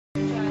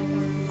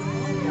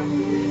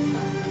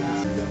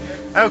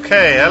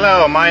Okay,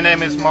 hello, my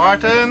name is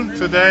Martin.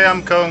 Today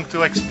I'm going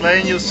to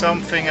explain you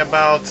something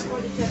about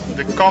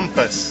the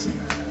compass.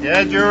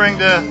 Yeah, during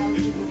the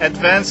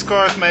advanced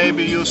course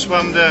maybe you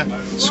swim the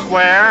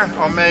square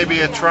or maybe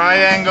a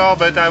triangle,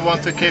 but I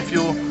want to give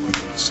you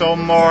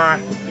some more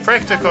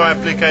practical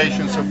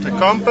applications of the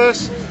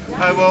compass.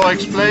 I will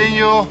explain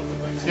you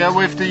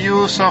with the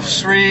use of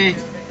 3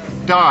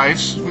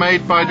 dives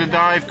made by the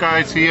dive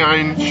guides here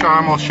in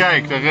Sharm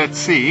el-Sheikh, the Red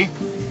Sea.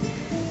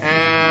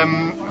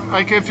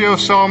 I give you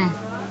some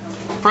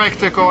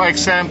practical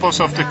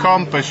examples of the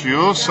compass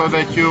use so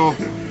that you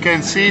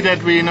can see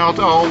that we not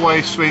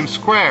always swim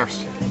squares.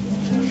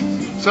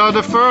 So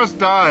the first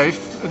dive,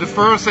 the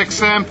first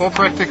example,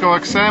 practical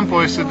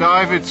example is the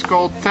dive, it's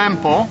called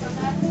Temple.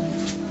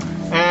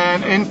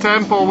 And in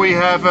Temple we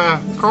have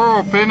a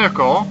coral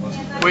pinnacle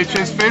which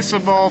is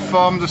visible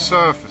from the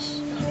surface.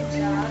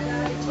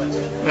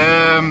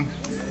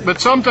 But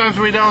sometimes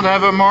we don't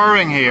have a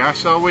mooring here,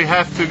 so we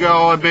have to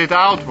go a bit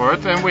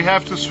outward and we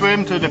have to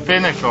swim to the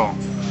pinnacle.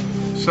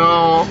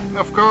 So,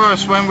 of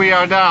course, when we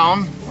are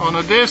down on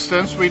a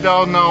distance, we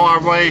don't know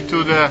our way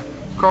to the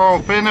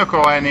coral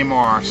pinnacle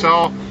anymore.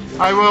 So,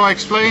 I will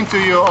explain to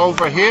you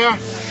over here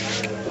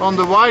on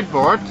the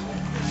whiteboard.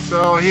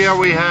 So, here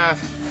we have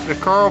the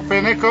coral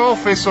pinnacle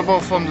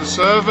visible from the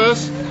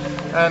surface,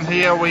 and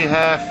here we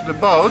have the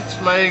boat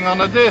laying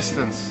on a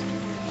distance.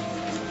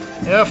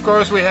 Yeah, of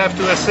course we have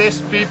to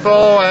assist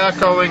people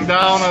going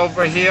down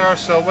over here,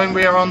 so when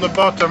we are on the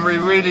bottom we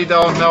really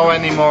don't know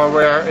anymore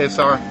where is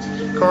our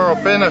coral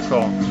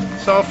pinnacle.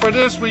 So for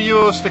this we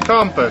use the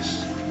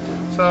compass.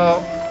 So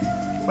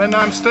when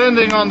I'm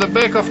standing on the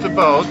back of the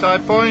boat, I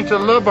point the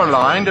lubber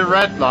line, the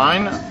red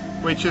line,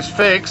 which is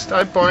fixed,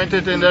 I point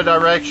it in the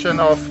direction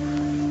of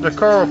the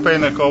coral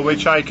pinnacle,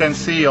 which I can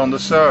see on the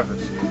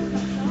surface.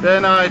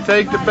 Then I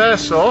take the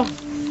vessel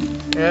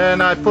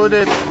and I put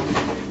it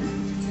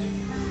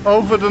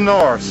over the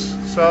north.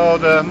 So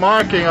the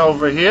marking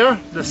over here,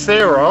 the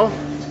 0,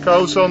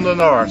 goes on the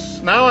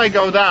north. Now I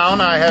go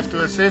down, I have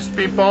to assist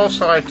people,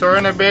 so I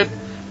turn a bit.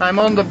 I'm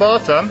on the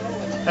bottom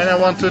and I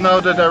want to know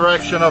the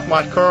direction of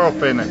my coral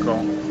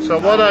pinnacle. So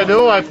what I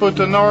do, I put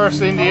the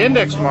north in the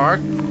index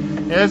mark,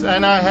 yes,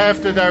 and I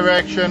have the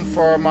direction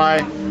for my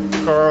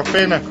coral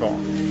pinnacle.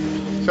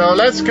 So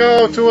let's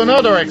go to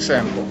another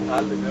example.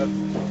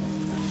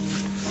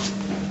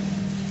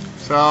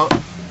 So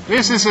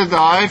this is a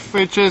dive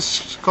which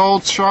is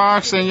called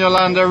Sharks in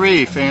Yolanda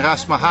Reef in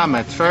Ras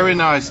Mohammed. Very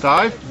nice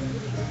dive.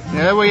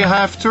 Yeah, we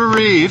have 2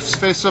 reefs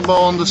visible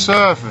on the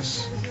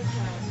surface.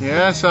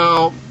 Yeah,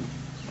 so,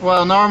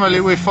 well,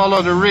 normally we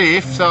follow the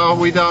reef, so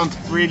we don't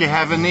really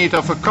have a need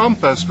of a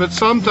compass, but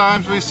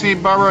sometimes we see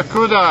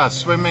barracudas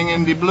swimming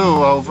in the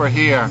blue over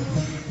here.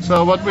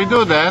 So what we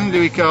do then,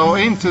 we go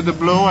into the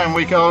blue and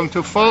we're going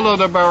to follow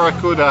the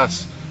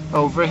barracudas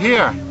over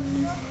here.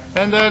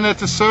 And then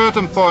at a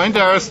certain point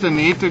there is the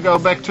need to go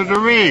back to the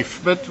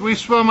reef. But we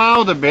swim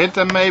out a bit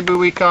and maybe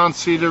we can't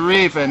see the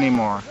reef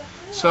anymore.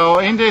 So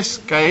in this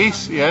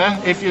case,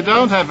 yeah, if you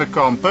don't have a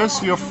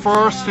compass, you're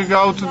forced to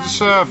go to the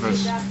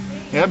surface.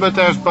 Yeah, but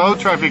there's boat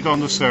traffic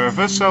on the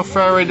surface, so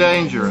very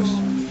dangerous.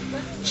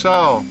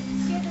 So,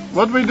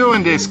 what we do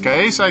in this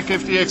case, I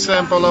give the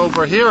example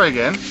over here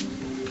again.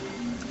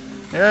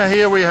 Yeah,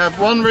 here we have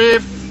one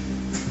reef.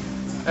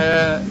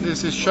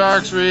 This is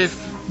Sharks Reef.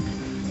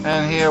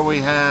 And here we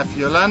have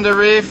Yolanda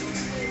Reef.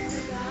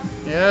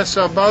 Yeah,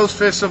 so both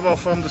visible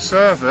from the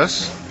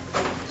surface.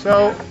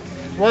 So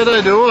what I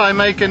do, I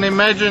make an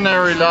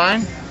imaginary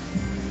line,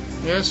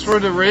 yes, through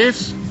the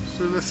reefs,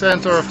 through the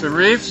center of the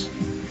reefs.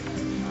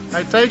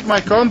 I take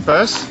my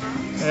compass,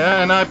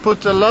 yeah, and I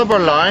put the lubber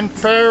line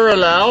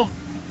parallel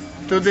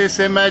to this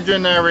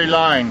imaginary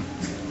line.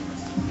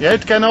 Yeah,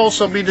 it can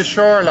also be the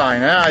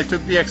shoreline. I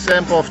took the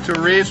example of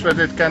 2 reefs, but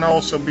it can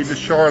also be the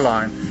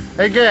shoreline.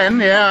 Again,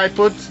 yeah, I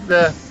put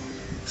the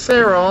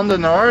 0 on the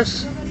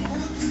north.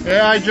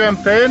 Yeah, I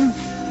jump in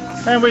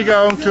and we're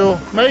going to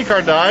make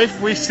our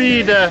dive. We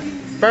see the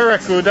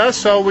barracuda,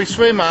 so we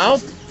swim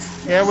out.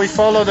 Yeah, we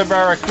follow the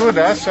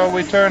barracuda, so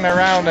we turn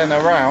around and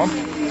around.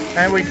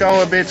 And we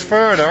go a bit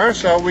further,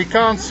 so we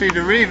can't see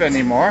the reef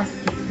anymore.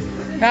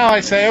 Now I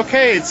say,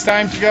 okay, it's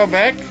time to go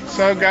back.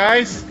 So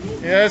guys,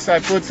 yes, I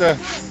put the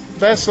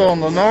vessel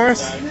on the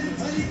north.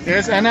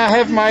 Yes, and I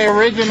have my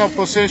original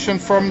position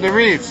from the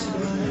reefs.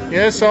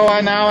 Yes, so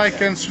now I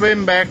can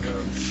swim back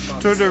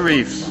to the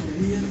reefs.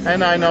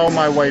 And I know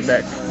my way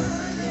back.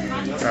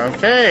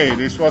 Okay,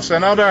 this was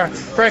another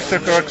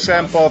practical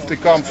example of the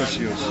compass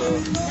use.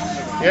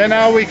 Yeah,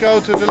 now we go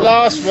to the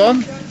last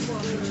one.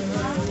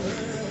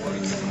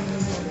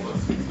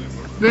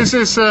 This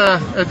is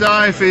a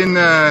dive in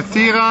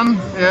Tiran,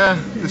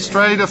 yeah, the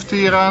Strait of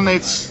Tiran.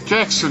 It's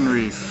Jackson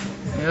Reef.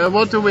 Yeah,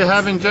 what do we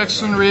have in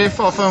Jackson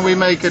Reef? Often we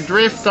make a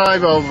drift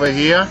dive over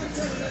here.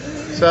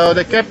 So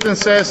the captain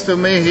says to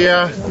me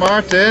here,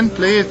 Martin,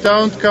 please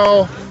don't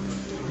go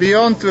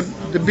beyond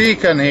the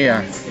beacon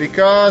here,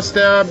 because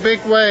there are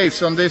big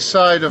waves on this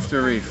side of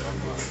the reef.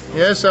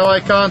 Yeah, so I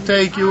can't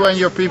take you and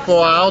your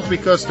people out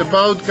because the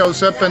boat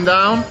goes up and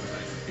down.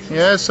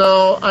 Yeah,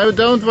 so I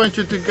don't want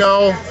you to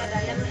go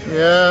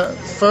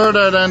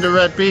further than the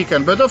red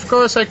beacon. But of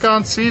course I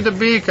can't see the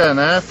beacon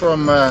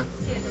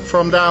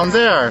from down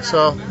there.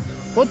 So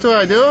what do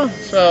I do?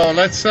 So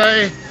let's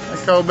say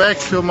I go back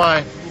to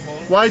my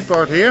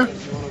whiteboard here.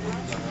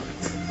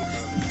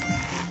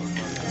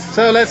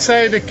 So let's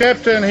say the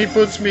captain, he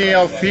puts me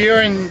up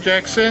here in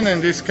Jackson.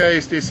 In this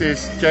case this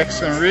is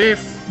Jackson Reef.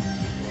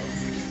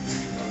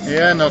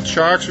 Yeah, not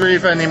Sharks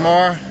Reef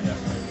anymore.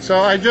 So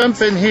I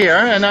jump in here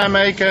and I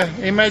make an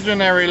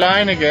imaginary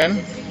line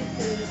again.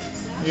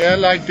 Yeah,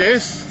 like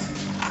this.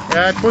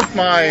 Yeah, I put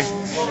my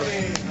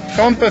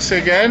compass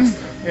again.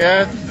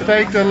 Yeah,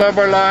 take the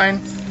rubber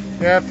line.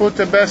 Yeah, put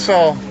the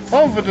vessel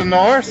over the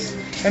north.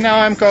 And now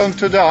I'm going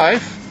to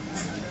dive.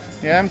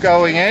 Yeah, I'm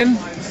going in.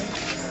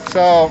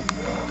 So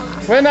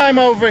when I'm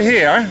over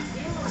here,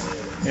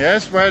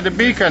 yes, where the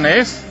beacon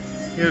is,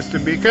 here's the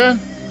beacon.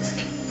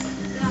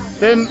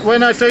 Then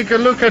when I take a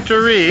look at the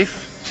reef,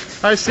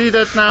 I see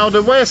that now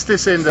the west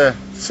is in the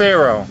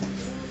 0.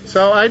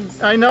 So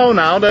I know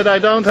now that I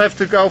don't have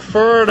to go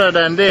further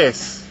than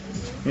this.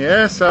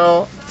 Yeah,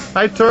 so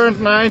I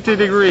turned 90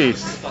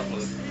 degrees.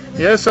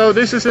 Yeah, so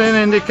this is an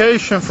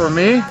indication for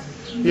me,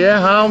 yeah,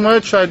 how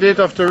much I did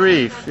of the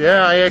reef.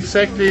 Yeah, I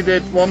exactly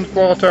did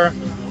 1/4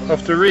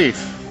 of the reef.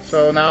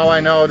 So now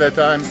I know that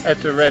I'm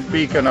at the red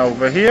beacon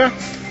over here.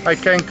 I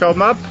can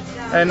come up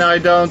and I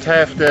don't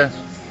have the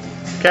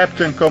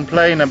captain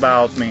complain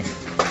about me.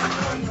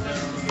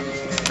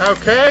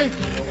 Okay.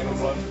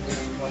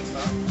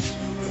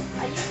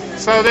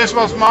 So this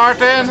was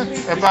Martin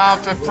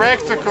about the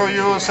practical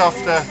use of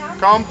the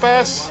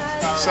compass.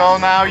 So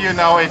now you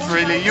know it's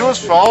really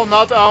useful,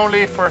 not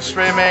only for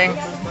swimming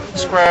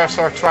squares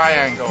or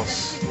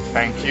triangles.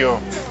 Thank you.